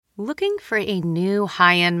Looking for a new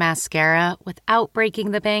high-end mascara without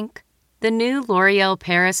breaking the bank? The new L'Oreal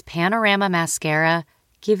Paris Panorama Mascara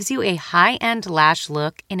gives you a high-end lash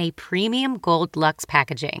look in a premium gold luxe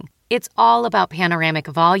packaging. It's all about panoramic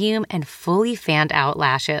volume and fully fanned-out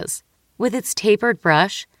lashes. With its tapered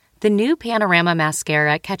brush, the new Panorama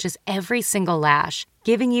Mascara catches every single lash,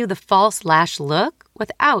 giving you the false lash look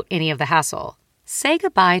without any of the hassle. Say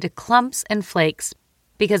goodbye to clumps and flakes,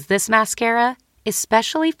 because this mascara is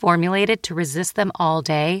specially formulated to resist them all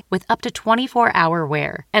day with up to 24-hour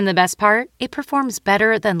wear. And the best part? It performs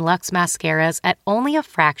better than Luxe mascaras at only a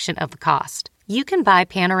fraction of the cost. You can buy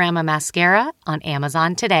Panorama Mascara on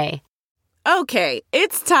Amazon today. Okay,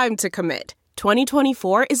 it's time to commit.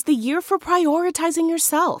 2024 is the year for prioritizing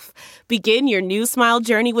yourself. Begin your new smile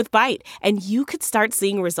journey with Byte, and you could start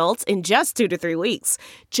seeing results in just 2 to 3 weeks.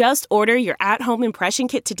 Just order your at-home impression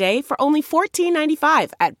kit today for only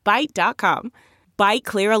 $14.95 at Byte.com. Byte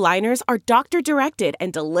Clear aligners are doctor-directed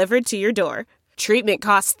and delivered to your door. Treatment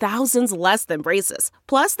costs thousands less than braces.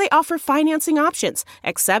 Plus, they offer financing options,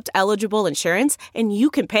 accept eligible insurance, and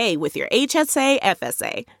you can pay with your HSA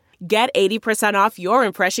FSA. Get 80% off your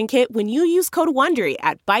impression kit when you use code WONDERY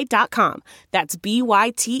at Byte.com. That's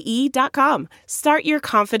BYTE.com. Start your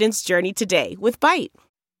confidence journey today with Byte.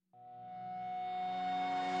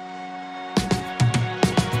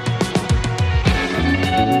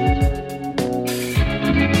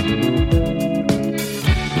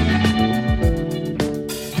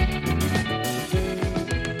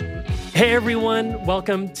 Hey everyone,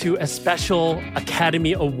 welcome to a special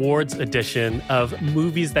Academy Awards edition of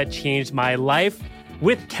Movies That Changed My Life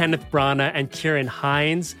with Kenneth Branagh and Ciarán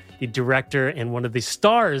Hinds, the director and one of the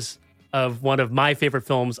stars of one of my favorite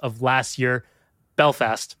films of last year,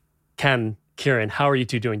 Belfast. Ken, Ciarán, how are you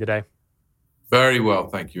two doing today? Very well,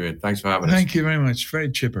 thank you, Ian. Thanks for having us. Thank you very much.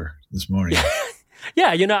 Very chipper this morning.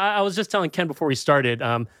 Yeah, I was just telling Ken before we started,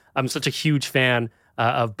 I'm such a huge fan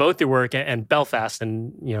of both your work and Belfast.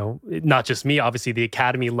 And, not just me, obviously the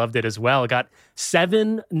Academy loved it as well. It got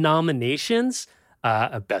 7 nominations,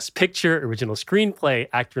 Best Picture, Original Screenplay,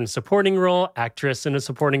 Actor in a Supporting Role, Actress in a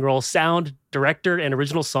Supporting Role, Sound, Director, and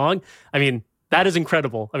Original Song. I mean, that is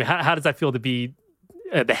incredible. I mean, how does that feel to be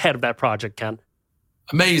at the head of that project, Ken?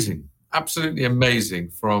 Amazing. Absolutely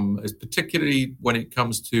amazing. Particularly when it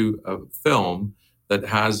comes to a film that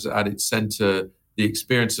has at its center the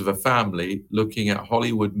experience of a family looking at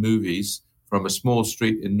Hollywood movies from a small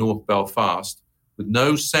street in North Belfast with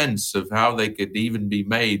no sense of how they could even be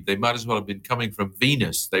made. They might as well have been coming from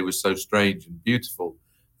Venus. They were so strange and beautiful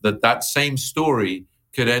that same story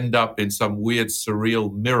could end up in some weird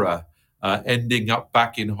surreal mirror, ending up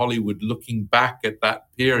back in Hollywood, looking back at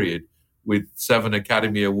that period with 7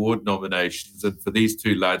 Academy Award nominations. And for these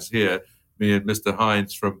two lads here, me and Mr.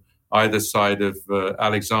 Hinds from either side of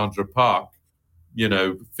Alexandra Park,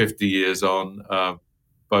 50 years on,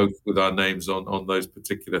 both with our names on those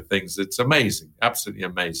particular things. It's amazing, absolutely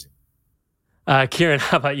amazing. Ciarán,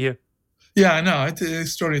 how about you? Yeah, no, it's an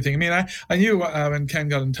extraordinary thing. I mean, I knew when Ken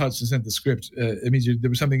got in touch and sent the script, immediately there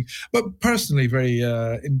was something, but personally very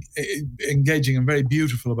engaging and very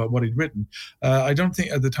beautiful about what he'd written. I don't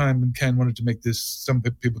think at the time when Ken wanted to make this, some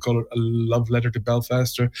people call it a love letter to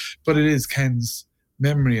Belfast, but it is Ken's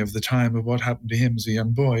memory of the time of what happened to him as a young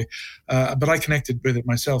boy. But I connected with it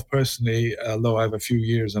myself personally, although I have a few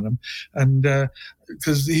years on him. And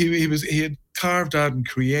because he had carved out and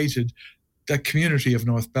created that community of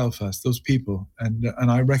North Belfast, those people, and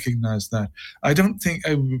I recognise that. I don't think,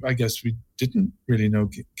 I guess we didn't really know,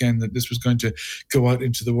 again, that this was going to go out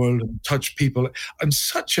into the world and touch people on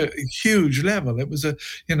such a huge level. It was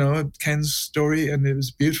Ken's story, and it was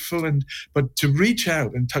beautiful, but to reach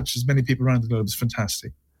out and touch as many people around the globe is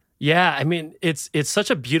fantastic. Yeah, I mean, it's such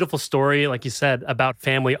a beautiful story, like you said, about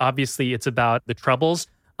family. Obviously, it's about the Troubles,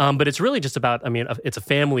 but it's really just about, it's a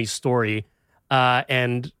family story.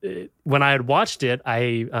 And when I had watched it,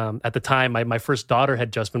 at the time, my first daughter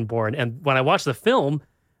had just been born. And when I watched the film,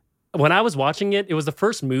 when I was watching it, it was the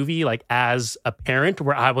first movie, like as a parent,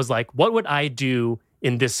 where I was like, what would I do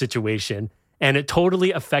in this situation? And it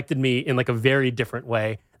totally affected me in like a very different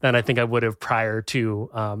way than I think I would have prior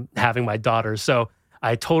to having my daughter. So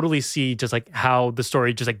I totally see just like how the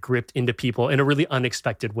story just like gripped into people in a really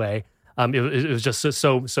unexpected way. It was just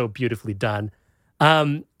so beautifully done.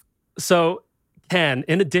 So Ken,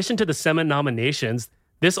 in addition to the 7 nominations,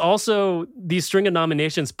 these string of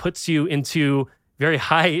nominations puts you into very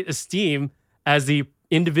high esteem as the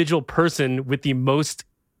individual person with the most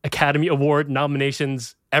Academy Award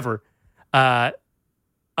nominations ever.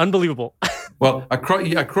 Unbelievable. Well, across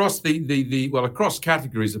across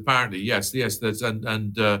categories, apparently, yes. There's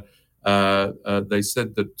They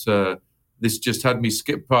said that this just had me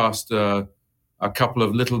skip past a couple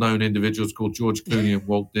of little-known individuals called George Clooney and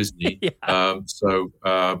Walt Disney. Yeah.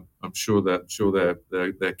 I'm sure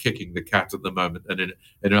they're kicking the cat at the moment, and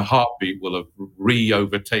in a heartbeat will have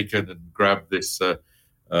overtaken and grabbed this sort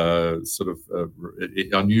of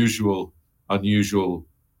unusual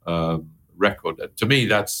record. To me,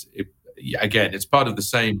 that's it, again, it's part of the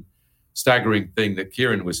same staggering thing that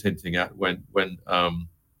Kieran was hinting at when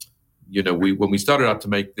we started out to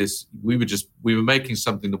make this, we were making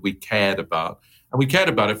something that we cared about. And we cared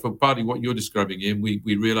about it for partly what you're describing, Ian. We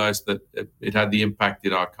realized that it had the impact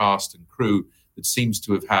in our cast and crew that seems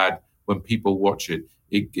to have had when people watch it.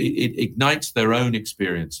 It ignites their own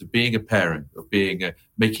experience of being a parent, of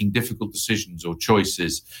making difficult decisions or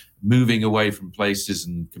choices, moving away from places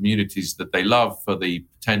and communities that they love for the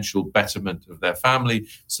potential betterment of their family.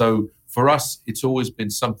 So for us, it's always been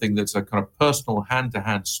something that's a kind of personal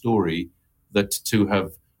hand-to-hand story that to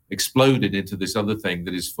have exploded into this other thing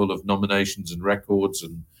that is full of nominations and records,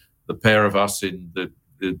 and the pair of us in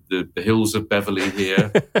the hills of Beverly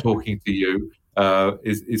here talking to you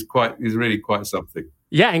is really quite something.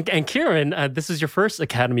 Yeah, and Kieran, this is your first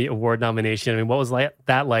Academy Award nomination. I mean, what was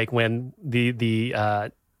that like when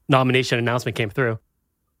the nomination announcement came through?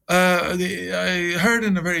 I heard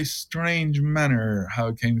in a very strange manner how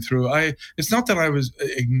it came through. It's not that I was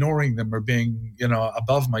ignoring them or being,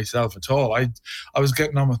 above myself at all. I was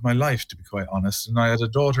getting on with my life, to be quite honest. And I had a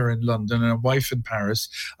daughter in London and a wife in Paris,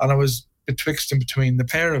 and I was betwixt and between the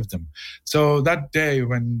pair of them. So that day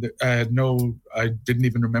when I didn't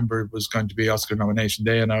even remember it was going to be Oscar nomination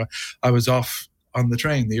day, and I was off on the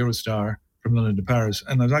train, the Eurostar from London to Paris,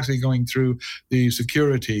 and I was actually going through the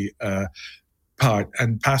security part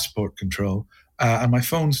and passport control, and my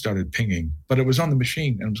phone started pinging, but it was on the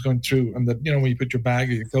machine and it was going through, and when you put your bag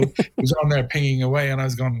or your coat, it was on there pinging away, and I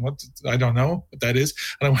was going, what? I don't know what that is.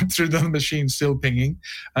 And I went through the machine still pinging,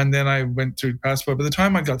 and then I went through passport. By the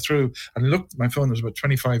time I got through and looked at my phone, there was about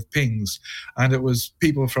 25 pings, and it was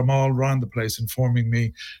people from all around the place informing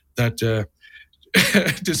me that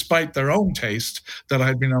despite their own taste, that I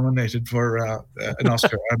had been nominated for an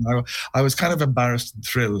Oscar, and I was kind of embarrassed and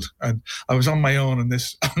thrilled, and I was on my own on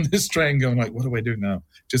this train, going like, "What do I do now?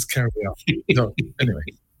 Just carry on." So anyway.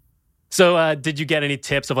 So did you get any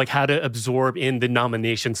tips of like how to absorb in the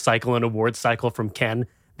nomination cycle and award cycle from Ken,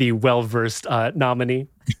 the well-versed nominee?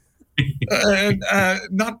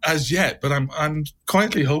 Not as yet, but I'm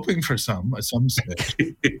quietly hoping for some at some stage.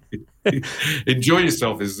 Enjoy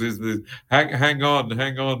yourself. Hang on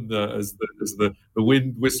as the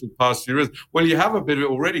wind whistled past your ears. Well, you have a bit of it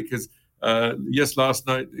already because yes, last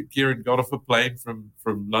night Kieran got off a plane from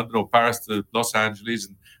London or Paris to Los Angeles,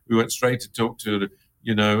 and we went straight to talk to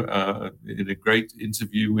in a great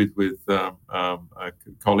interview with a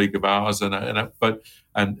colleague of ours, and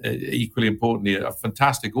equally importantly, a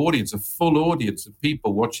fantastic audience, a full audience of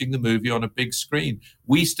people watching the movie on a big screen.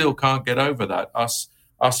 We still can't get over that. Us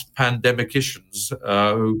pandemicians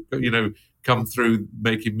who come through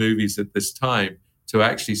making movies at this time, to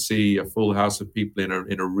actually see a full house of people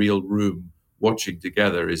in a real room watching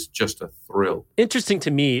together is just a thrill. Interesting to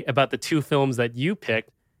me about the two films that you picked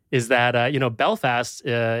is that Belfast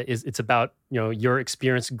it's about your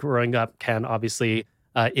experience growing up, Ken, obviously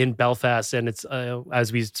in Belfast, and it's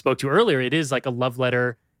as we spoke to earlier, it is like a love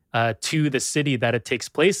letter to the city that it takes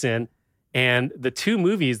place in. And the two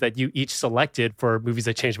movies that you each selected for movies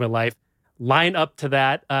that changed my life line up to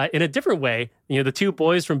that in a different way. The two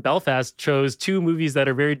boys from Belfast chose two movies that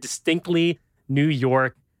are very distinctly New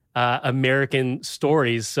York American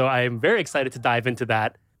stories. So I am very excited to dive into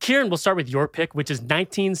that. Kieran, we'll start with your pick, which is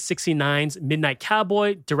 1969's Midnight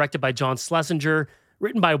Cowboy, directed by John Schlesinger,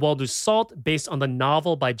 written by Walter Salt, based on the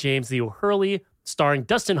novel by James Leo Hurley, starring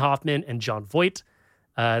Dustin Hoffman and Jon Voight.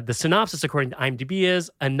 The synopsis, according to IMDb, is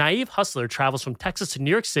a naive hustler travels from Texas to New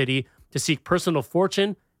York City to seek personal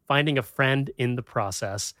fortune, finding a friend in the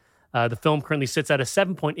process. The film currently sits at a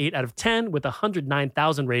 7.8 out of 10 with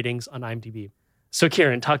 109,000 ratings on IMDb. So,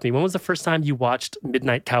 Kieran, talk to me. When was the first time you watched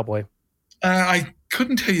Midnight Cowboy? I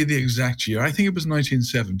couldn't tell you the exact year. I think it was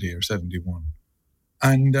 1970 or 71.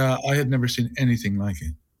 And I had never seen anything like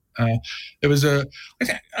it. It was it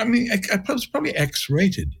was probably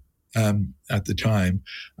X-rated at the time.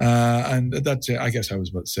 And that's, I guess I was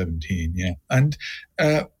about 17, yeah. And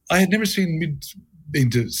I had never been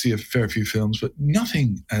to see a fair few films, but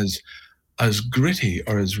nothing as gritty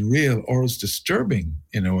or as real or as disturbing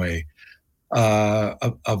in a way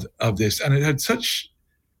of this. And it had such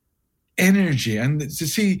energy, and to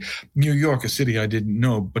see New York, a city I didn't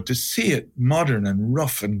know, but to see it modern and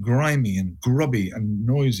rough and grimy and grubby and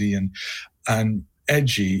noisy and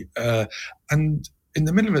edgy, and in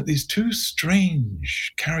the middle of it, these two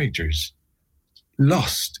strange characters,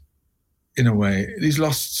 lost in a way, these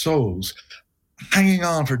lost souls, hanging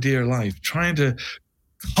on for dear life, trying to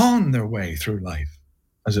con their way through life,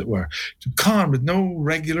 as it were, to con with no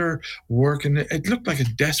regular work. And it looked like a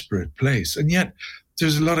desperate place. And yet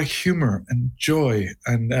there's a lot of humor and joy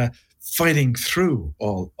and fighting through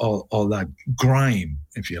all that grime,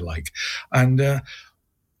 if you like. And I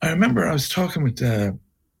remember I was talking with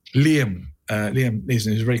Liam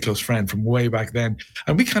Neeson, who's a very close friend from way back then,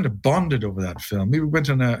 and we kind of bonded over that film. We went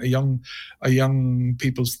on a young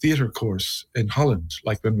people's theatre course in Holland,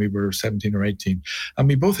 like when we were 17 or 18, and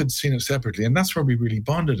we both had seen it separately, and that's where we really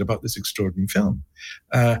bonded about this extraordinary film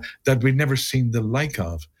that we'd never seen the like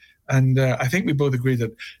of. And I think we both agreed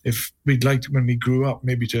that if we'd liked, when we grew up,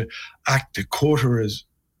 maybe to act a quarter as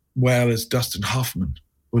well as Dustin Hoffman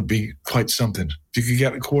would be quite something. If you could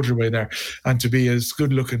get a quarter way there, and to be as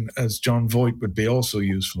good looking as Jon Voight would be also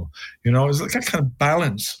useful. You know, it's like a kind of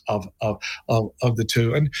balance of the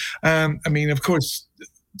two. And I mean, of course,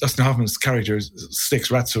 Dustin Hoffman's character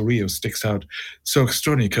Ratso Rio sticks out so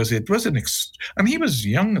extraordinary because it was and he was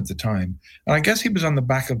young at the time, and I guess he was on the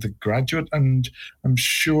back of The Graduate, and I'm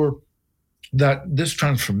sure that this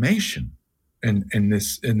transformation in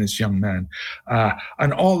this young man,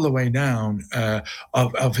 and all the way down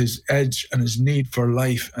of his edge and his need for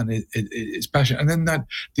life and his passion, and then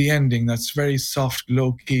the ending that's very soft,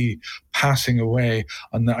 low key, passing away.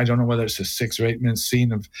 And I don't know whether it's a 6 or 8 minute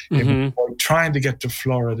scene of him trying to get to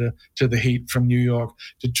Florida, to the heat from New York,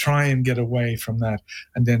 to try and get away from that,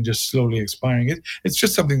 and then just slowly expiring. It's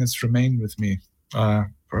just something that's remained with me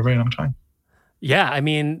for a very long time. Yeah, I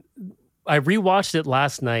mean, I rewatched it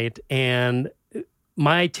last night, and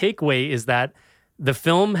my takeaway is that the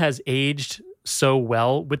film has aged so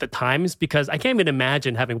well with the times, because I can't even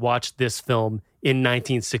imagine having watched this film in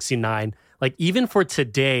 1969. Like, even for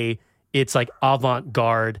today, it's like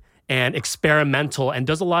avant-garde and experimental and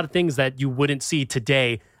does a lot of things that you wouldn't see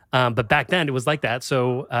today. But back then it was like that.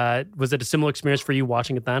 So was it a similar experience for you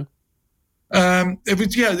watching it then? It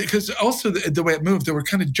was, yeah, because also the way it moved, there were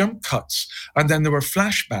kind of jump cuts, and then there were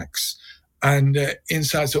flashbacks. And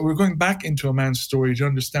inside, so we're going back into a man's story to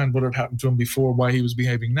understand what had happened to him before, why he was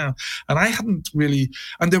behaving now. And I hadn't really,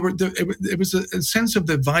 and it was a sense of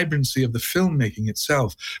the vibrancy of the filmmaking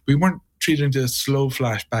itself. We weren't treated into a slow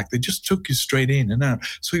flashback. They just took you straight in and out.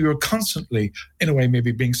 So you were constantly, in a way,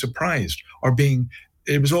 maybe being surprised, or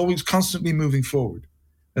it was always constantly moving forward.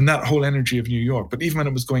 And that whole energy of New York. But even when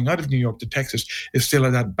it was going out of New York to Texas, it still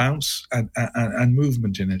had that bounce and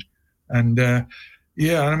movement in it. And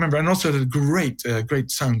yeah, I remember, and also the great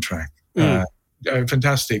soundtrack, a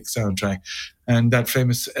fantastic soundtrack, and that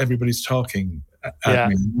famous "Everybody's Talking" at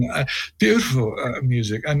me. Beautiful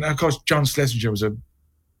music, and of course, John Schlesinger was a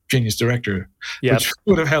genius director, which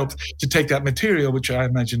would have helped to take that material, which I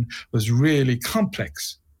imagine was really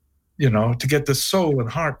complex, you know, to get the soul and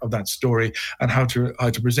heart of that story and how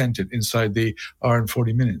to present it inside the hour and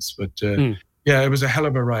 40 minutes. But yeah, it was a hell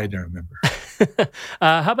of a ride, I remember.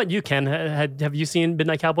 How about you, Ken? Have you seen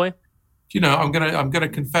Midnight Cowboy? You know, I'm gonna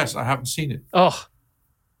confess I haven't seen it. Oh,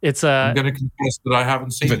 it's I'm gonna confess that I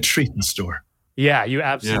haven't seen it. The treatment store. Yeah, you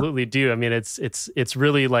absolutely do. I mean, it's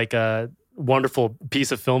really like a wonderful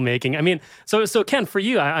piece of filmmaking. I mean, so Ken, for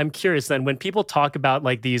you, I'm curious then, when people talk about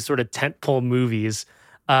like these sort of tentpole movies,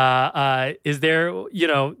 is there, you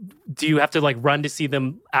know, do you have to like run to see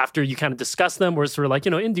them after you kind of discuss them, or sort of like,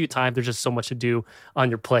 you know, in due time, there's just so much to do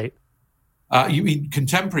on your plate? You mean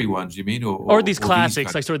contemporary ones? You mean, or these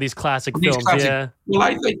classics, like sort of these classic films? Yeah.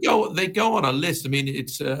 Well, they go on a list. I mean,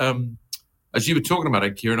 it's as you were talking about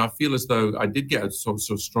it, Kieran. I feel as though I did get a sort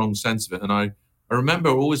of strong sense of it, and I remember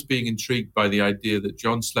always being intrigued by the idea that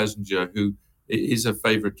John Schlesinger, who is a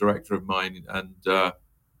favorite director of mine, and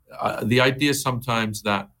the idea sometimes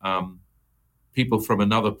that people from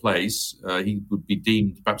another place, he would be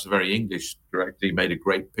deemed perhaps a very English director. He made a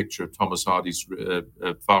great picture of Thomas Hardy's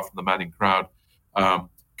Far from the Madding Crowd,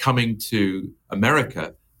 coming to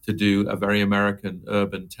America to do a very American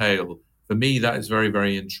urban tale. For me, that is very,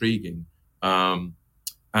 very intriguing. And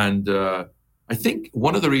I think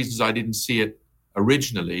one of the reasons I didn't see it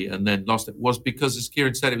originally and then lost it was because, as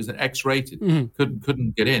Kieran said, it was an X-rated,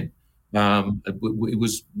 couldn't get in. It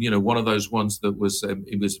was, you know, one of those ones that was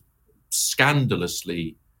it was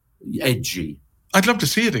scandalously edgy. I'd love to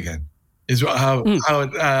see it again. Is how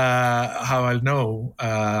I'll know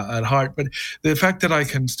at heart. But the fact that I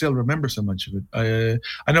can still remember so much of it,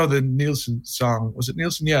 I know the Nielsen song. Was it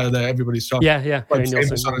Nielsen? Yeah, the Everybody's Talking. Yeah, quite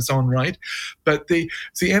famous on its own right. But the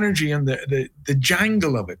energy and the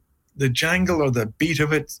jangle of it the jangle or the beat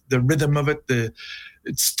of it, the rhythm of it, it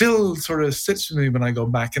still sort of sits with me when I go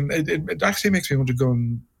back. And it actually makes me want to go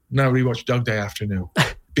and now rewatch Dog Day Afternoon.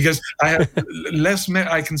 Because I have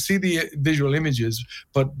I can see the visual images,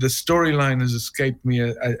 but the storyline has escaped me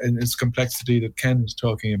in its complexity that Ken is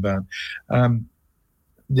talking about. I'm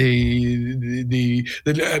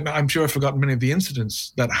sure I've forgotten many of the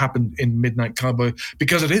incidents that happened in Midnight Cowboy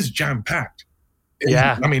because it is jam-packed.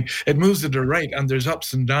 Yeah. I mean, it moves at a rate, and there's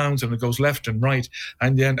ups and downs, and it goes left and right,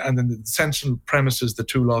 and then the central premise is the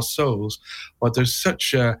two lost souls. But there's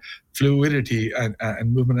such fluidity and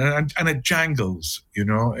movement, and it jangles.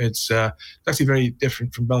 It's actually very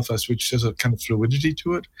different from Belfast, which has a kind of fluidity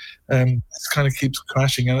to it. It kind of keeps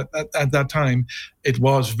crashing, and at that time, it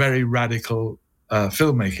was very radical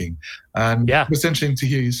filmmaking. And it's interesting to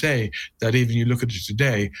hear you say that even you look at it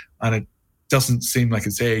today, and it doesn't seem like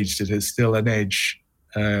it's aged. It is still an edge.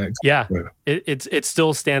 It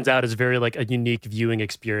still stands out as very like a unique viewing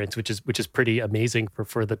experience, which is pretty amazing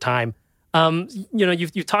for the time.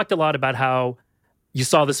 You've talked a lot about how you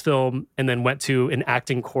saw this film and then went to an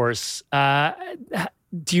acting course. Do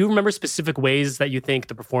you remember specific ways that you think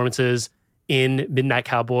the performances in Midnight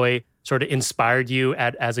Cowboy sort of inspired you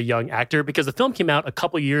as a young actor? Because the film came out a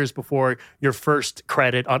couple years before your first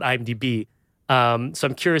credit on IMDb. So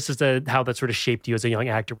I'm curious as to how that sort of shaped you as a young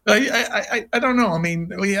actor. I don't know. I mean,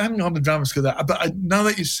 we haven't gone to drama school, but now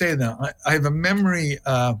that you say that, I have a memory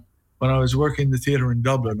when I was working in the theatre in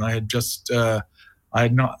Dublin. I had just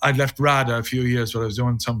I'd left RADA a few years, but I was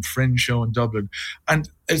doing some fringe show in Dublin, and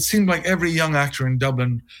it seemed like every young actor in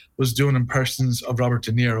Dublin was doing impressions of Robert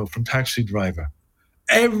De Niro from Taxi Driver.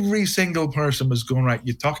 Every single person was going, right,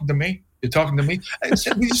 you talking to me? You're talking to me? I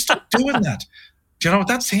said, will you stop doing that?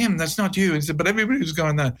 That's him. That's not you. He said, but everybody was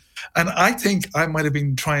going that. And I think I might have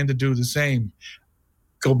been trying to do the same.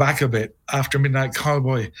 Go back a bit after Midnight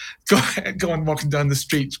Cowboy. Go and walking down the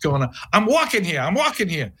streets going, I'm walking here.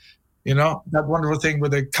 That wonderful thing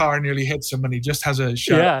where the car nearly hits him and he just has a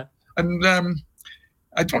shot. Yeah. And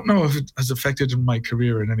I don't know if it has affected my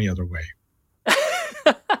career in any other way.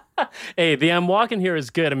 Hey, the I'm walking here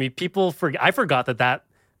is good. I mean, I forgot that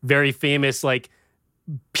very famous, like,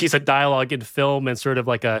 piece of dialogue in film and sort of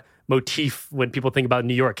like a motif when people think about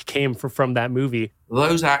New York came from that movie.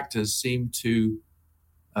 Those actors seem to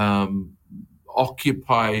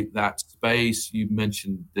occupy that space. You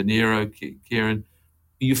mentioned De Niro, Kieran.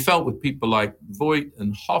 You felt with people like Voight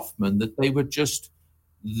and Hoffman that they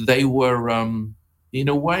were in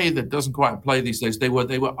a way that doesn't quite play these days. They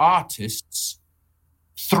were artists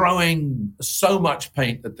throwing so much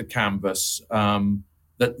paint at the canvas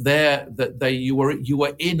you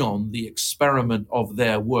were in on the experiment of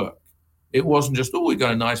their work. It wasn't just, we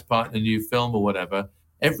got a nice part in a new film or whatever.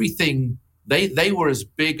 Everything, they were as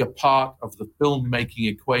big a part of the filmmaking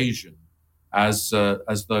equation as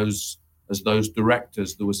those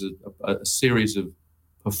directors. There was a series of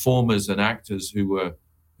performers and actors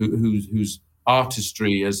whose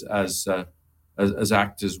artistry as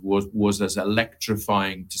actors was as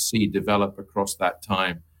electrifying to see develop across that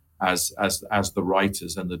time as the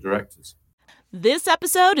writers and the directors. This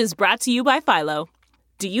episode is brought to you by Philo.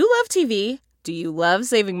 Do you love TV? Do you love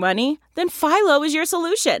saving money? Then Philo is your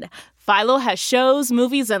solution. Philo has shows,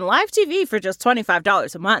 movies, and live TV for just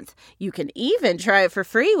 $25 a month. You can even try it for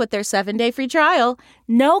free with their 7-day free trial.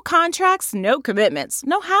 No contracts, no commitments,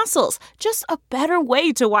 no hassles. Just a better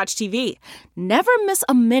way to watch TV. Never miss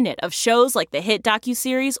a minute of shows like the hit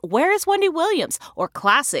docuseries Where is Wendy Williams? Or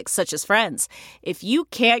classics such as Friends. If you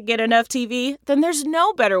can't get enough TV, then there's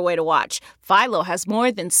no better way to watch. Philo has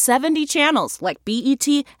more than 70 channels like BET,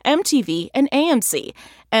 MTV, and AMC.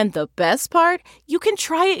 And the best part? You can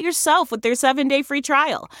try it yourself with their 7-day free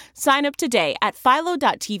trial. Sign up today at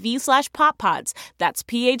philo.tv/poppods. That's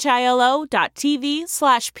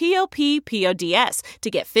philo.tv/POPPODS to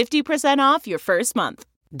get 50% off your first month.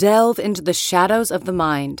 Delve into the shadows of the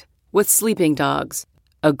mind with Sleeping Dogs,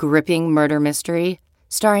 a gripping murder mystery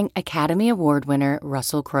starring Academy Award winner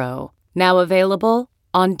Russell Crowe. Now available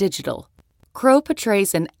on digital. Crowe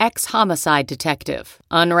portrays an ex-homicide detective,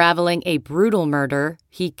 unraveling a brutal murder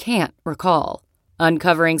he can't recall.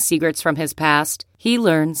 Uncovering secrets from his past, he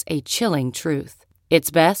learns a chilling truth.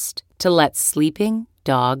 It's best to let sleeping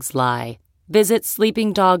dogs lie. Visit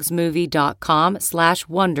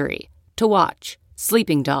sleepingdogsmovie.com/Wondery to watch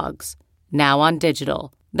Sleeping Dogs, now on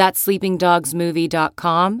digital. That's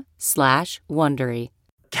sleepingdogsmovie.com/Wondery.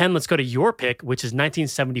 Ken, let's go to your pick, which is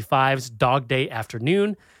 1975's Dog Day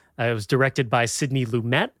Afternoon. It was directed by Sidney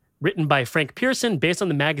Lumet, written by Frank Pearson, based on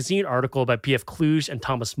the magazine article by P.F. Kluge and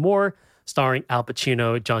Thomas More, starring Al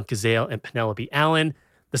Pacino, John Cazale, and Penelope Allen.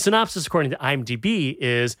 The synopsis, according to IMDb,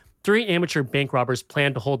 is Three amateur bank robbers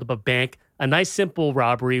plan to hold up a bank, a nice simple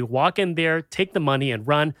robbery, walk in there, take the money, and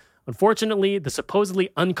run. Unfortunately, the supposedly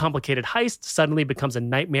uncomplicated heist suddenly becomes a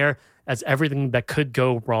nightmare, as everything that could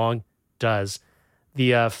go wrong does.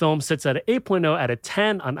 The film sits at an 8.0 out of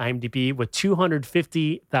 10 on IMDb with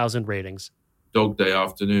 250,000 ratings. Dog Day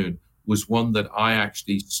Afternoon was one that I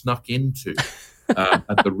actually snuck into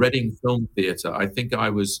at the Reading Film Theatre. I think I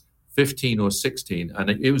was 15 or 16, and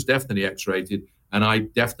it was definitely X-rated, and I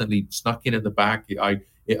definitely snuck in at the back. I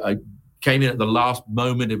came in at the last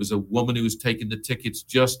moment. It was a woman who was taking the tickets,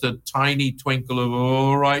 just a tiny twinkle of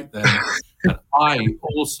all right then. And I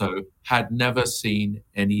also had never seen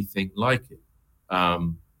anything like it.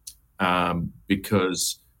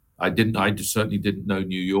 Because I certainly didn't know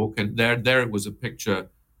New York. And there it was a picture,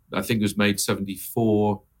 I think it was made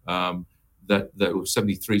 74, that was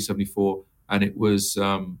 73, 74. And it was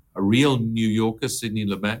a real New Yorker, Sidney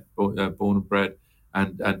Lumet, born and bred,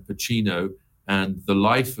 and Pacino. And the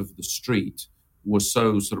life of the street was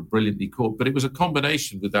so sort of brilliantly caught. But it was a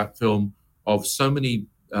combination with that film of so many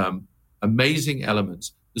amazing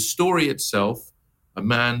elements. The story itself, a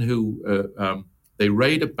man who they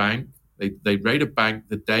raid a bank. They raid a bank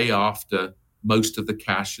the day after most of the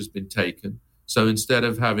cash has been taken. So instead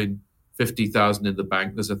of having $50,000 in the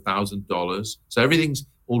bank, there's $1,000. So everything's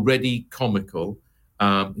already comical.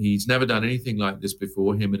 He's never done anything like this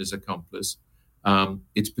before, him and his accomplice.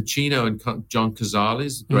 It's Pacino and John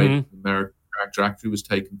Cazale, the great American actor who was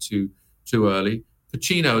taken too early.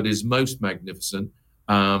 Pacino at his most magnificent.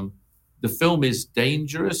 The film is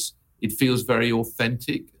dangerous. It feels very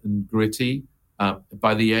authentic and gritty.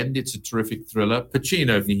 By the end, it's a terrific thriller.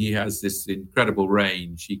 Pacino, he has this incredible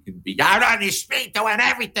range. He can be out on the street doing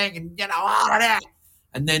everything and, all of that.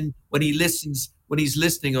 And then when he's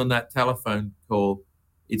listening on that telephone call,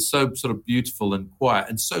 it's so sort of beautiful and quiet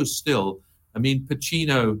and so still. I mean,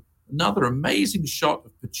 Pacino, another amazing shot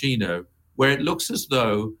of Pacino, where it looks as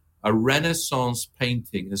though a Renaissance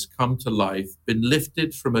painting has come to life, been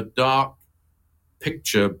lifted from a dark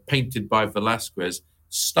picture painted by Velázquez,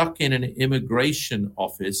 stuck in an immigration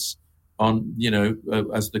office on,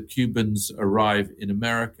 as the Cubans arrive in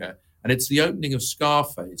America. And it's the opening of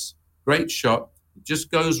Scarface. Great shot. It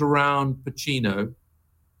just goes around Pacino,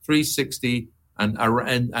 360, and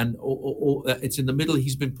it's in the middle.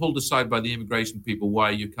 He's been pulled aside by the immigration people. Why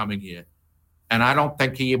are you coming here? And I don't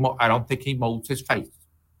think he molds his face.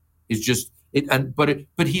 It's just it.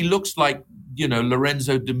 But he looks like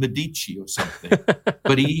Lorenzo de Medici or something.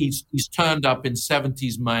 But he's turned up in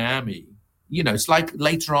 70s Miami. It's like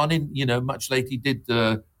later on in much later he did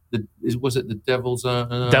was it the Devil's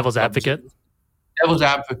Advocate? Devil's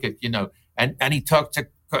Advocate. And he talked to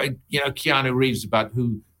Keanu Reeves about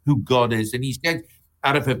who God is, and he gets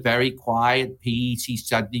out of a very quiet piece. He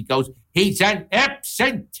suddenly goes, "He's an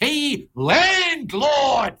absentee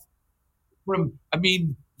landlord."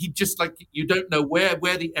 He just you don't know where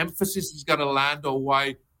the emphasis is going to land or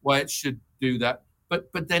why it should do that.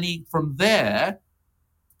 But then he from there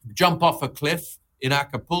jump off a cliff in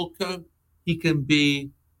Acapulco. He can be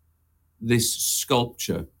this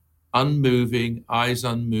sculpture, unmoving, eyes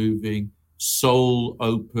unmoving, soul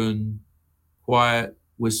open, quiet,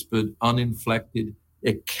 whispered, uninflected.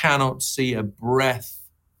 It cannot see a breath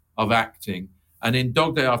of acting. And in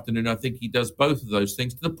Dog Day Afternoon, I think he does both of those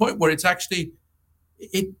things to the point where it's actually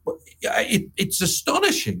it's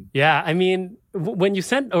astonishing. Yeah, I mean, when you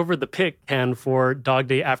sent over the pick, Ken, for Dog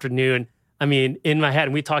Day Afternoon, I mean, in my head,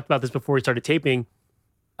 and we talked about this before we started taping,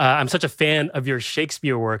 I'm such a fan of your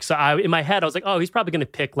Shakespeare work. So in my head, I was like, oh, he's probably going to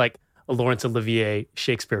pick like a Laurence Olivier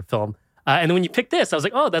Shakespeare film. And then when you picked this, I was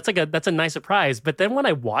like, oh, that's a nice surprise. But then when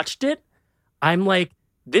I watched it, I'm like,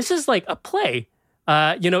 this is like a play.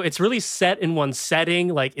 It's really set in one setting.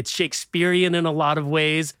 Like it's Shakespearean in a lot of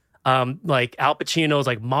ways. Like Al Pacino's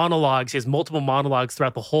like monologues, he has multiple monologues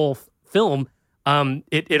throughout the whole film.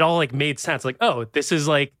 It all like made sense. Like, oh, this is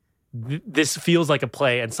like, this feels like a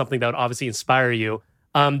play and something that would obviously inspire you.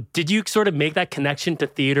 Did you sort of make that connection to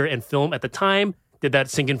theater and film at the time? Did that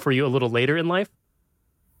sink in for you a little later in life?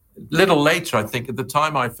 A little later, I think. At the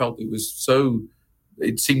time, I felt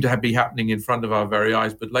it seemed to be happening in front of our very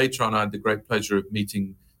eyes. But later on, I had the great pleasure of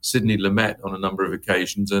meeting Sidney Lumet on a number of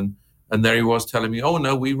occasions. And there he was telling me, oh,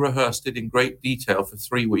 no, we rehearsed it in great detail for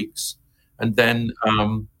 3 weeks. And then,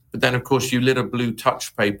 but then, of course, you lit a blue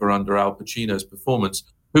touch paper under Al Pacino's performance,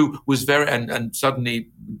 who was and suddenly,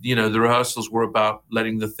 the rehearsals were about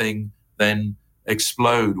letting the thing then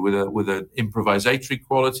explode with an improvisatory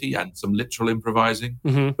quality and some literal improvising.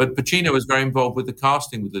 Mm-hmm. But Pacino was very involved with the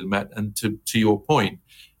casting with Lumet. And to your point,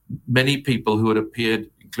 many people who had appeared,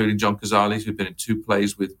 including John Cazale, who'd been in 2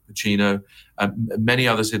 plays with Pacino, and many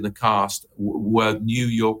others in the cast were New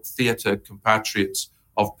York theater compatriots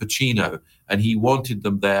of Pacino. And he wanted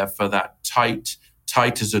them there for that tight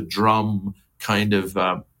as a drum kind of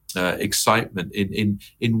excitement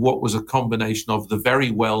in what was a combination of the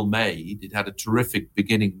very well made. It had a terrific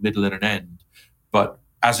beginning, middle, and an end. But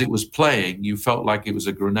as it was playing, you felt like it was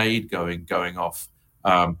a grenade going off.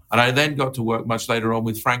 And I then got to work much later on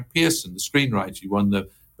with Frank Pearson, the screenwriter. He won the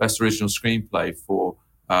Best Original Screenplay for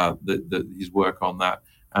his work on that.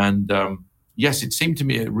 And yes, it seemed to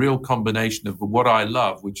me a real combination of what I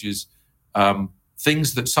love, which is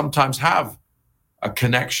things that sometimes have a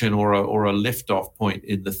connection or a lift-off point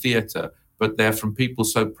in the theater, but they're from people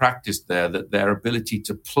so practiced there that their ability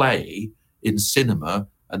to play in cinema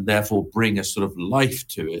and therefore bring a sort of life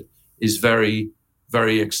to it is very,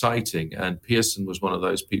 very exciting. And Pearson was one of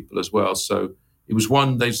those people as well. So it was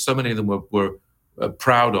one so many of them were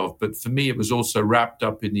proud of, but for me, it was also wrapped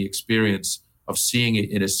up in the experience of seeing it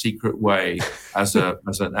in a secret way as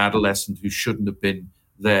an adolescent who shouldn't have been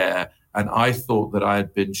there. And I thought that I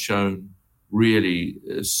had been shown really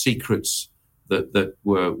secrets that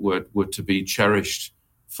were to be cherished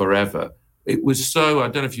forever. It was so, I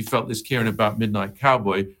don't know if you felt this, Kieran, about Midnight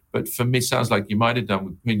Cowboy, but for me, sounds like you might have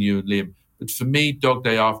done between you and Liam. But for me, Dog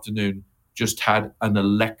Day Afternoon just had an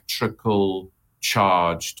electrical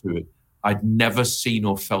charge to it. I'd never seen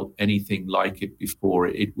or felt anything like it before.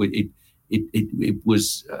 It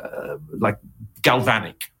was like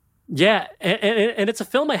galvanic. Yeah, and it's a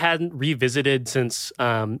film I hadn't revisited since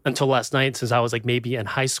until last night, since I was like maybe in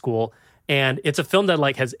high school. And it's a film that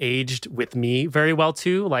like has aged with me very well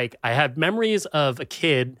too. Like I have memories of a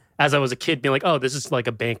kid, as I was a kid, being like, "Oh, this is like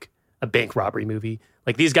a bank robbery movie.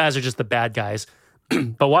 Like these guys are just the bad guys."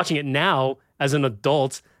 But watching it now as an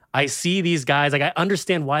adult, I see these guys, like I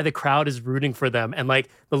understand why the crowd is rooting for them, and like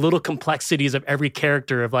the little complexities of every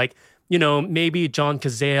character of like, you know, maybe John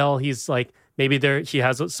Cazale, he's like, maybe he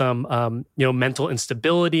has some, mental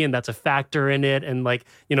instability, and that's a factor in it. And like,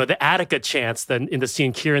 you know, the Attica chants then in the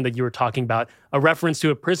scene, Kieran, that you were talking about, a reference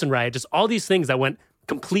to a prison riot, just all these things that went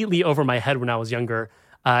completely over my head when I was younger.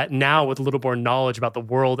 Now with a little more knowledge about the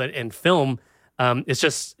world and film, it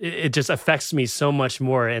just affects me so much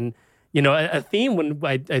more. And, you know, a theme when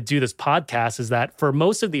I do this podcast is that for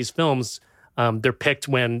most of these films, they're picked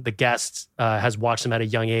when the guest has watched them at a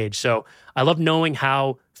young age. So I love knowing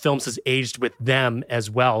how films has aged with them as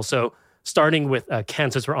well. So starting with Ken,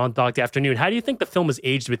 since we're on Dog Day Afternoon, how do you think the film has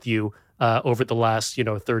aged with you over the last,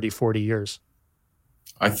 30, 40 years?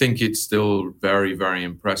 I think it's still very, very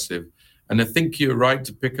impressive. And I think you're right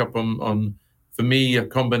to pick up on for me, a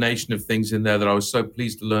combination of things in there that I was so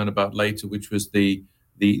pleased to learn about later, which was the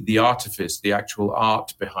artifice, the actual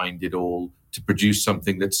art behind it all, to produce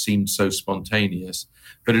something that seemed so spontaneous.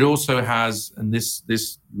 But it also has, and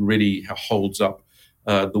this really holds up,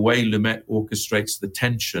 the way Lumet orchestrates the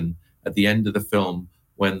tension at the end of the film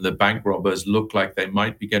when the bank robbers look like they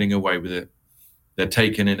might be getting away with it. They're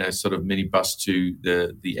taken in a sort of minibus to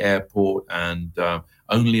the airport, and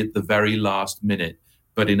only at the very last minute,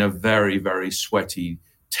 but in a very, very sweaty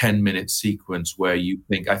 10-minute sequence where you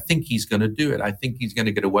think, I think he's going to do it. I think he's going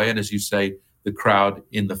to get away. And as you say, the crowd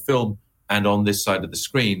in the film and on this side of the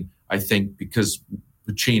screen, I think because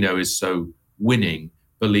Pacino is so winning,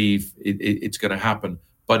 believe it's going to happen.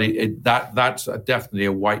 But that's definitely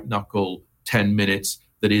a white knuckle 10 minutes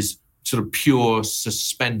that is sort of pure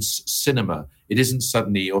suspense cinema. It isn't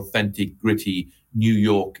suddenly authentic, gritty New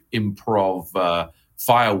York improv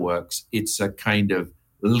fireworks. It's a kind of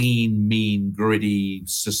lean, mean, gritty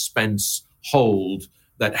suspense hold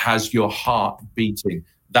that has your heart beating.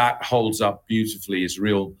 That holds up beautifully as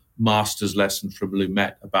real master's lesson from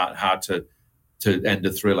Lumet about how to end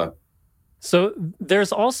a thriller. So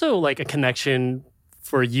there's also like a connection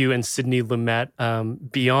for you and Sidney Lumet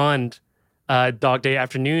beyond Dog Day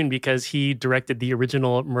Afternoon, because he directed the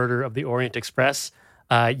original Murder of the Orient Express.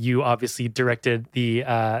 You obviously directed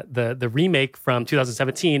the remake from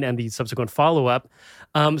 2017 and the subsequent follow-up.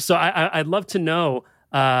 So I'd love to know,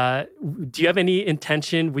 do you have any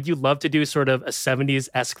intention, would you love to do sort of a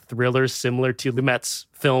 70s-esque thriller similar to Lumet's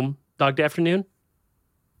film Dog Day Afternoon?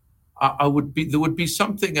 There would be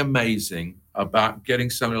something amazing about getting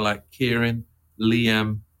someone like Kieran,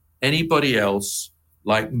 Liam, anybody else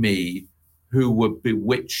like me who were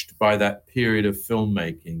bewitched by that period of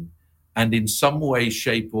filmmaking, and in some way,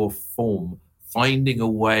 shape, or form, finding a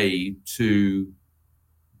way to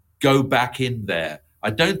go back in there. I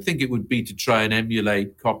don't think it would be to try and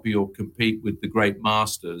emulate, copy, or compete with the great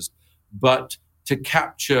masters, but to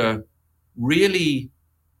capture really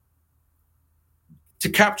to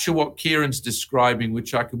capture what Kieran's describing,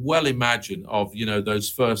 which I could well imagine of, those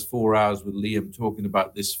first 4 hours with Liam talking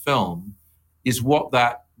about this film, is what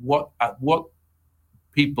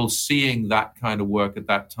people seeing that kind of work at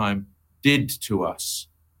that time did to us.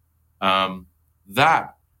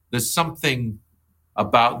 That there's something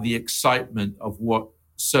about the excitement of what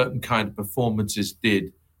certain kind of performances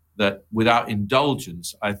did that, without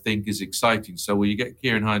indulgence, I think is exciting. So when you get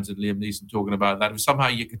Ciarán Hinds and Liam Neeson talking about that, if somehow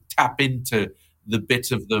you could tap into the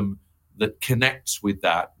bit of them that connects with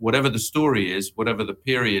that, whatever the story is, whatever the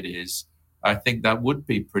period is, I think that would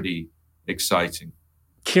be pretty exciting.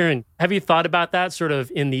 Ciarán, have you thought about that sort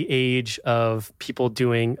of in the age of people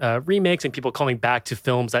doing remakes and people coming back to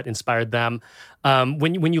films that inspired them?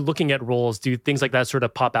 When you're looking at roles, do things like that sort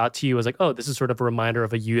of pop out to you as like, oh, this is sort of a reminder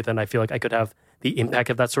of a youth and I feel like I could have the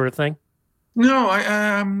impact of that sort of thing? No,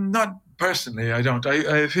 I not personally. I don't.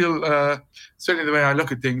 I feel certainly the way I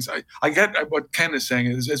look at things. I get what Ken is saying.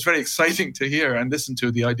 It's very exciting to hear and listen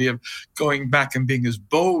to the idea of going back and being as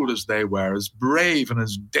bold as they were, as brave and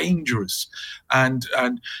as dangerous,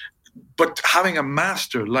 but having a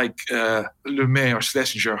master like Lumet or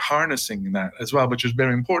Schlesinger harnessing that as well, which is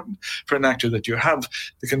very important for an actor, that you have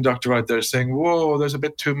the conductor out there saying, whoa, there's a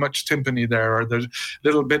bit too much timpani there, or there's a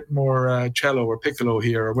little bit more cello or piccolo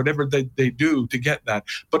here, or whatever they do to get that.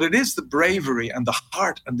 But it is the bravery and the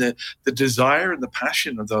heart and the desire and the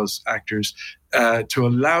passion of those actors to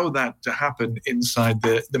allow that to happen inside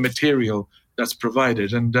the material that's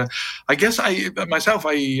provided. And I guess I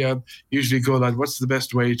usually go like, what's the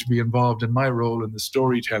best way to be involved in my role in the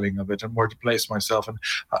storytelling of it, and where to place myself, and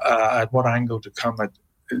at what angle to come at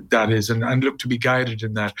that is, and look to be guided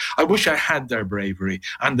in that. I wish I had their bravery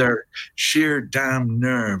and their sheer damn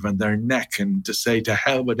nerve and their neck, and to say, to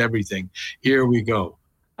hell with everything, here we go.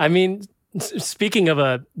 I mean, speaking of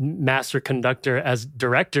a master conductor as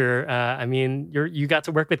director, you got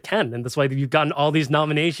to work with Ken, and that's why you've gotten all these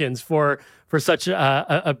nominations for such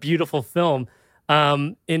a beautiful film.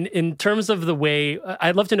 In terms of the way,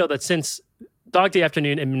 I'd love to know that, since Dog Day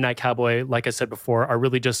Afternoon and Midnight Cowboy, like I said before, are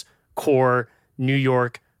really just core New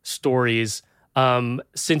York stories.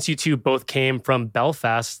 Since you two both came from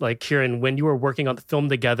Belfast, like Ciarán, when you were working on the film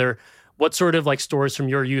together, what sort of like stories from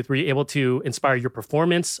your youth were you able to inspire your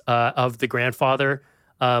performance of the grandfather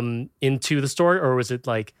into the story, or was it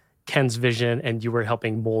like Ken's vision and you were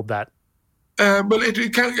helping mold that? Well,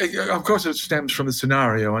 of course, it stems from the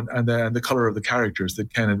scenario and the color of the characters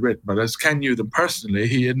that Ken had written. But as Ken knew them personally,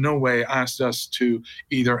 he in no way asked us to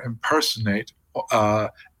either impersonate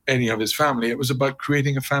any of his family. It was about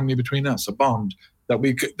creating a family between us, a bond that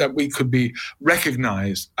we could be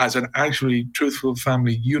recognized as an actually truthful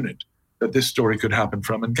family unit that this story could happen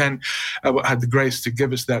from. And Ken had the grace to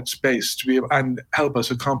give us that space to be able, and help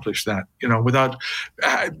us accomplish that,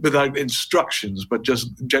 without instructions, but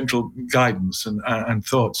just gentle guidance and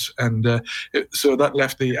thoughts. And so that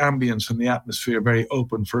left the ambience and the atmosphere very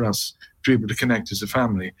open for us to be able to connect as a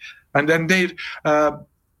family. And then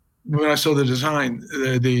when I saw the design,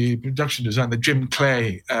 the production design, that Jim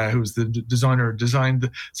Clay, who's the designer, designed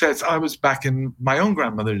the sets, I was back in my own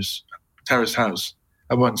grandmother's terrace house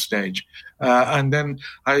at one stage. And then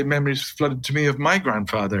memories flooded to me of my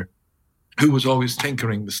grandfather, who was always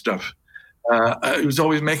tinkering the stuff. He was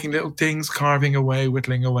always making little things, carving away,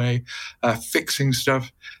 whittling away, fixing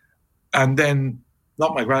stuff. And then,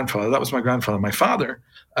 not my grandfather, that was my grandfather, my father,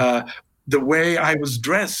 the way I was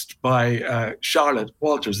dressed by Charlotte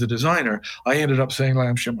Walters, the designer, I ended up saying, like,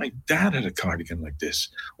 I'm sure my dad had a cardigan like this.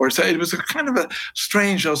 Or so it was a kind of a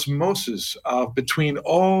strange osmosis between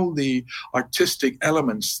all the artistic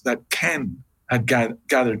elements that Ken had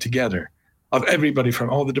gathered together, of everybody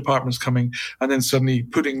from all the departments coming, and then suddenly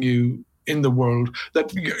putting you in the world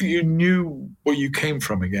that you knew where you came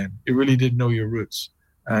from again. You really did know your roots.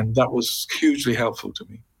 And that was hugely helpful to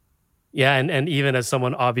me. Yeah, and even as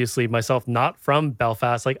someone, obviously myself, not from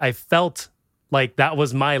Belfast, like I felt like that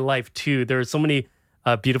was my life too. There are so many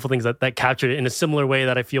beautiful things that captured it in a similar way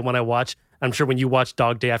that I feel when I watch. I'm sure when you watch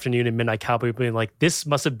Dog Day Afternoon and Midnight Cowboy, being like, this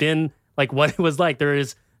must have been like what it was like. There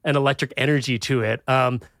is an electric energy to it.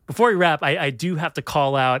 Before we wrap, I do have to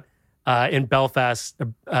call out in Belfast,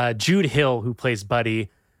 Jude Hill, who plays Buddy,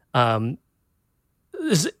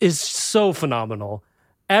 is so phenomenal.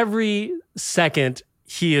 Every second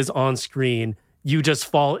he is on screen, you just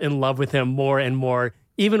fall in love with him more and more,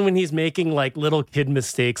 even when he's making like little kid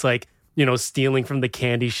mistakes, like, stealing from the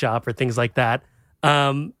candy shop or things like that.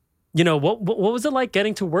 What was it like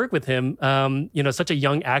getting to work with him? Such a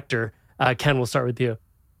young actor. Ken, we'll start with you.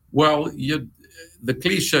 Well, the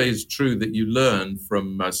cliche is true that you learn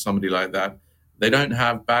from somebody like that. They don't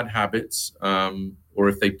have bad habits, or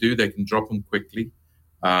if they do, they can drop them quickly.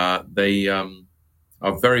 They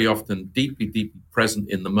are very often deeply, deeply present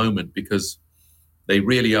in the moment because they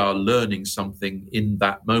really are learning something in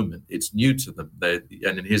that moment. It's new to them.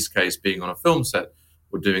 And in his case, being on a film set,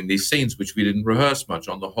 we're doing these scenes, which we didn't rehearse much.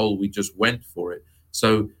 On the whole, we just went for it.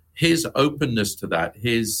 So his openness to that,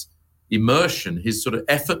 his immersion, his sort of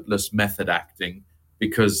effortless method acting,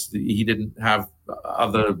 because he didn't have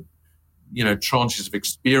other, tranches of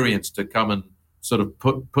experience to come and sort of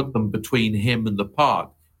put them between him and the part.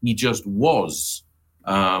 He just was.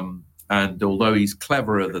 And although he's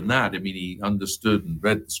cleverer than that, I mean, he understood and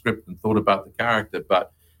read the script and thought about the character,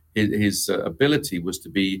 but his ability was to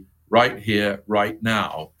be right here, right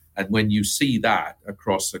now. And when you see that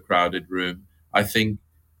across a crowded room, I think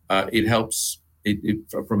it helps,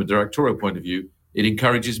 from a directorial point of view, it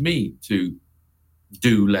encourages me to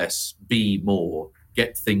do less, be more,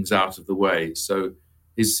 get things out of the way. So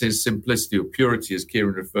his simplicity or purity, as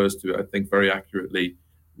Kieran refers to it, I think very accurately,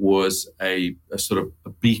 was a sort of a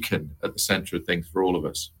beacon at the center of things for all of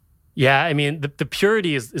us. Yeah, I mean, the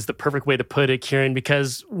purity is the perfect way to put it, Kieran,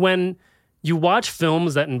 because when you watch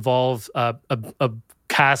films that involve a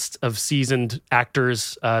cast of seasoned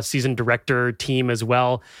actors, seasoned director team as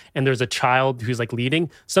well, and there's a child who's like leading,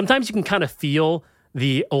 sometimes you can kind of feel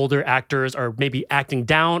the older actors are maybe acting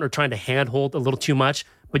down or trying to handhold a little too much,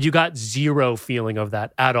 but you got zero feeling of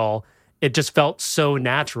that at all. It just felt so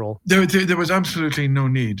natural. There was absolutely no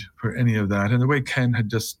need for any of that. And the way Ken had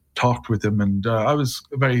just talked with him, and I was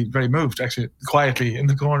very, very moved, actually, quietly in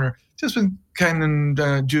the corner, just with Ken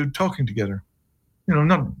and Jude talking together.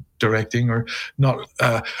 Not directing or not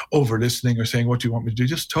over-listening or saying, what do you want me to do?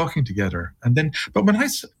 Just talking together. And then, but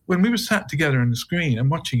when we were sat together on the screen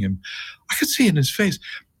and watching him, I could see in his face,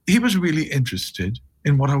 he was really interested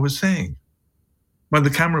in what I was saying. While the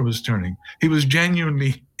camera was turning, he was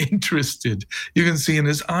genuinely interested. You can see in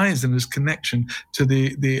his eyes and his connection to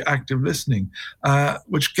the act of listening,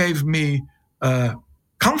 which gave me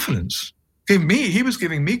confidence. He was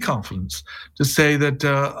giving me confidence to say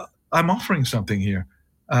that I'm offering something here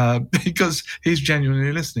because he's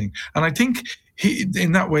genuinely listening. And I think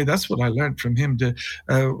in that way, that's what I learned from him.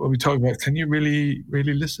 When we talk about, can you really,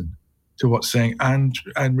 really listen to what's saying and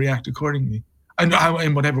react accordingly, and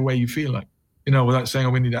in whatever way you feel like. Without saying,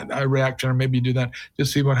 we need a reaction, or maybe you do that,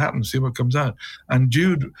 just see what happens, see what comes out. And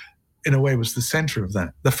Jude, in a way, was the center of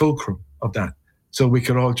that, the fulcrum of that. So we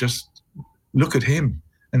could all just look at him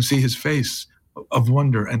and see his face of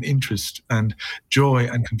wonder and interest and joy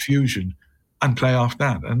and confusion and play off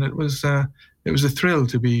that. And it was a thrill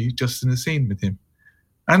to be just in the scene with him.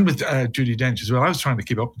 And with Judi Dench as well. I was trying to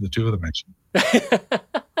keep up with the two of them, actually.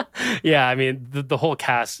 Yeah, I mean, the whole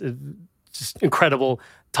cast is just incredible,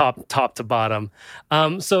 top to bottom.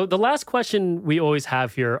 So the last question we always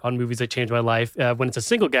have here on Movies That Changed My Life, when it's a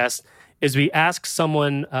single guest, is we ask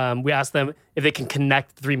them if they can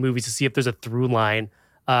connect the three movies to see if there's a through line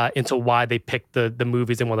into why they picked the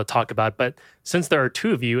movies they want to talk about. But since there are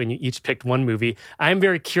two of you and you each picked one movie, I'm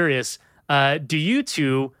very curious, do you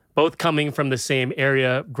two, both coming from the same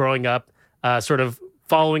area, growing up, sort of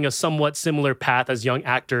following a somewhat similar path as young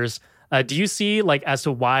actors, do you see as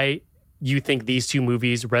to why you think these two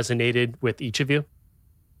movies resonated with each of you?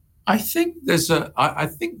 I think there's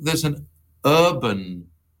an urban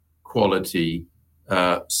quality.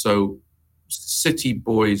 So city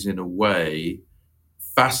boys, in a way,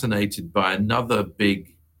 fascinated by another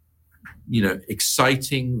big,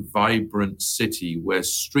 exciting, vibrant city where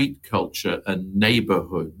street culture and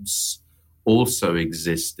neighborhoods also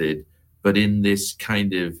existed, but in this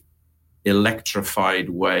kind of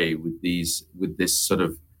electrified way with this sort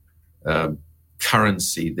of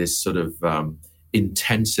currency, this sort of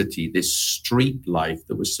intensity, this street life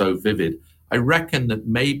that was so vivid. I reckon that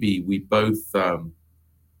maybe we both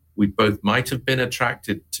might have been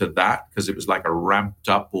attracted to that because it was like a ramped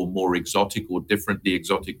up or more exotic or differently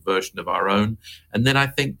exotic version of our own. And then I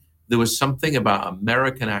think there was something about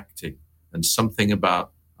American acting and something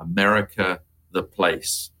about America, the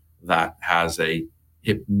place, that has a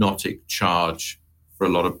hypnotic charge for a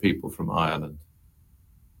lot of people from Ireland.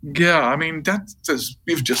 Yeah, I mean,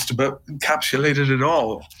 you've just about encapsulated it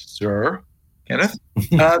all, sir, Kenneth.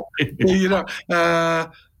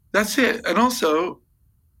 That's it. And also,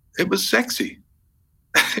 it was sexy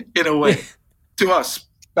in a way to us,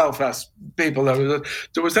 Belfast people.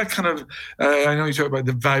 There was that kind of, I know you talk about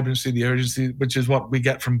the vibrancy, the urgency, which is what we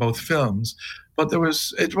get from both films, but it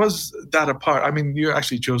was that apart. I mean, you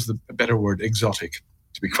actually chose the better word, exotic,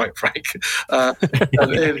 to be quite frank.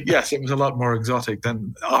 Yes, it was a lot more exotic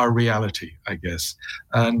than our reality, I guess.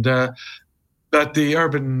 And but the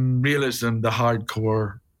urban realism, the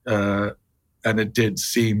hardcore, and it did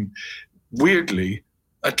seem weirdly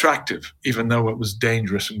attractive, even though it was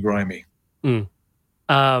dangerous and grimy.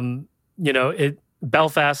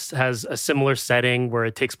 Belfast has a similar setting where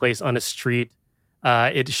it takes place on a street.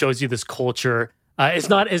 It shows you this culture. It's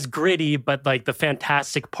not as gritty, but like the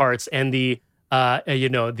fantastic parts and the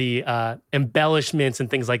embellishments and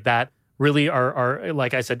things like that really are,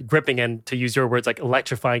 like I said, gripping and, to use your words, like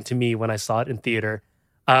electrifying to me when I saw it in theater.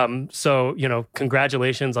 So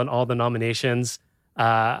congratulations on all the nominations.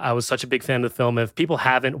 I was such a big fan of the film. If people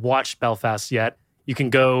haven't watched Belfast yet, you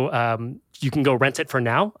can go rent it for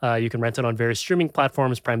now. You can rent it on various streaming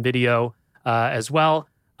platforms, Prime Video as well.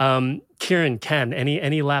 Kieran, Ken,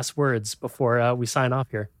 any last words before we sign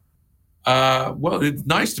off here? Well, it's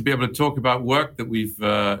nice to be able to talk about work that we've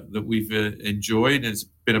enjoyed. It's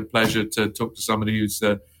been a pleasure to talk to somebody who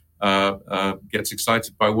gets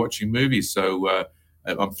excited by watching movies. So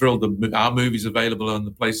I'm thrilled that our movie's available on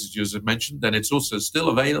the places you just mentioned, and it's also still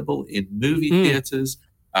available in movie theaters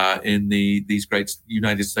in these great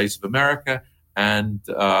United States of America and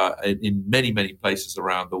in many, many places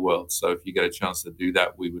around the world. So if you get a chance to do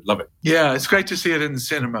that, we would love it. Yeah, it's great to see it in the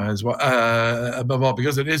cinema as well, above all,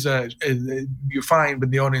 because it is you find when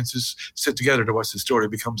the audiences sit together to watch the story,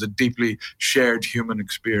 it becomes a deeply shared human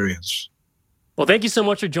experience. Well, thank you so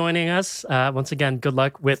much for joining us. Once again, good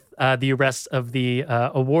luck with the rest of the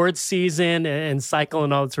awards season and cycle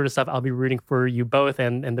and all that sort of stuff. I'll be rooting for you both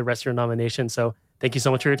and the rest of your nominations. So thank you so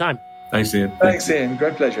much for your time. Thanks, Ian. Thanks, Ian.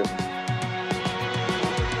 Great pleasure.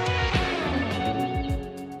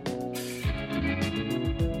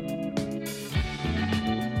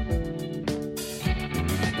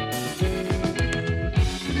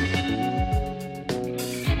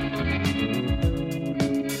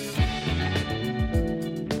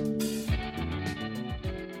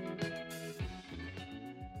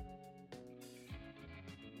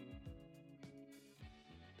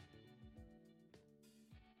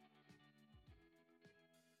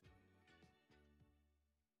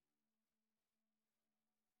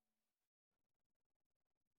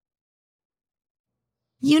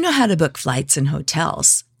 You know how to book flights and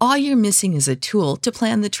hotels. All you're missing is a tool to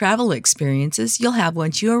plan the travel experiences you'll have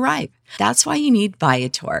once you arrive. That's why you need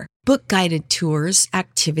Viator. Book guided tours,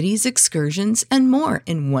 activities, excursions, and more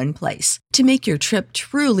in one place to make your trip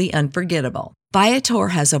truly unforgettable. Viator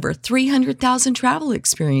has over 300,000 travel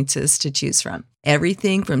experiences to choose from.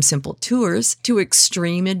 Everything from simple tours to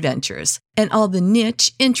extreme adventures and all the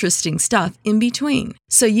niche, interesting stuff in between.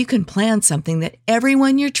 So you can plan something that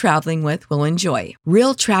everyone you're traveling with will enjoy.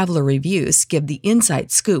 Real traveler reviews give the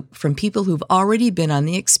inside scoop from people who've already been on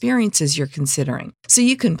the experiences you're considering. So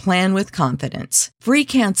you can plan with confidence. Free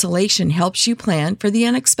cancellation helps you plan for the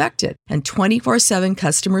unexpected. And 24/7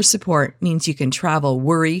 customer support means you can travel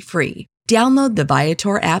worry-free. Download the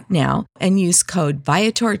Viator app now and use code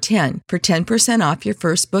Viator10 for 10% off your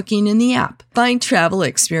first booking in the app. Find travel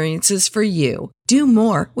experiences for you. Do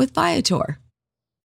more with Viator.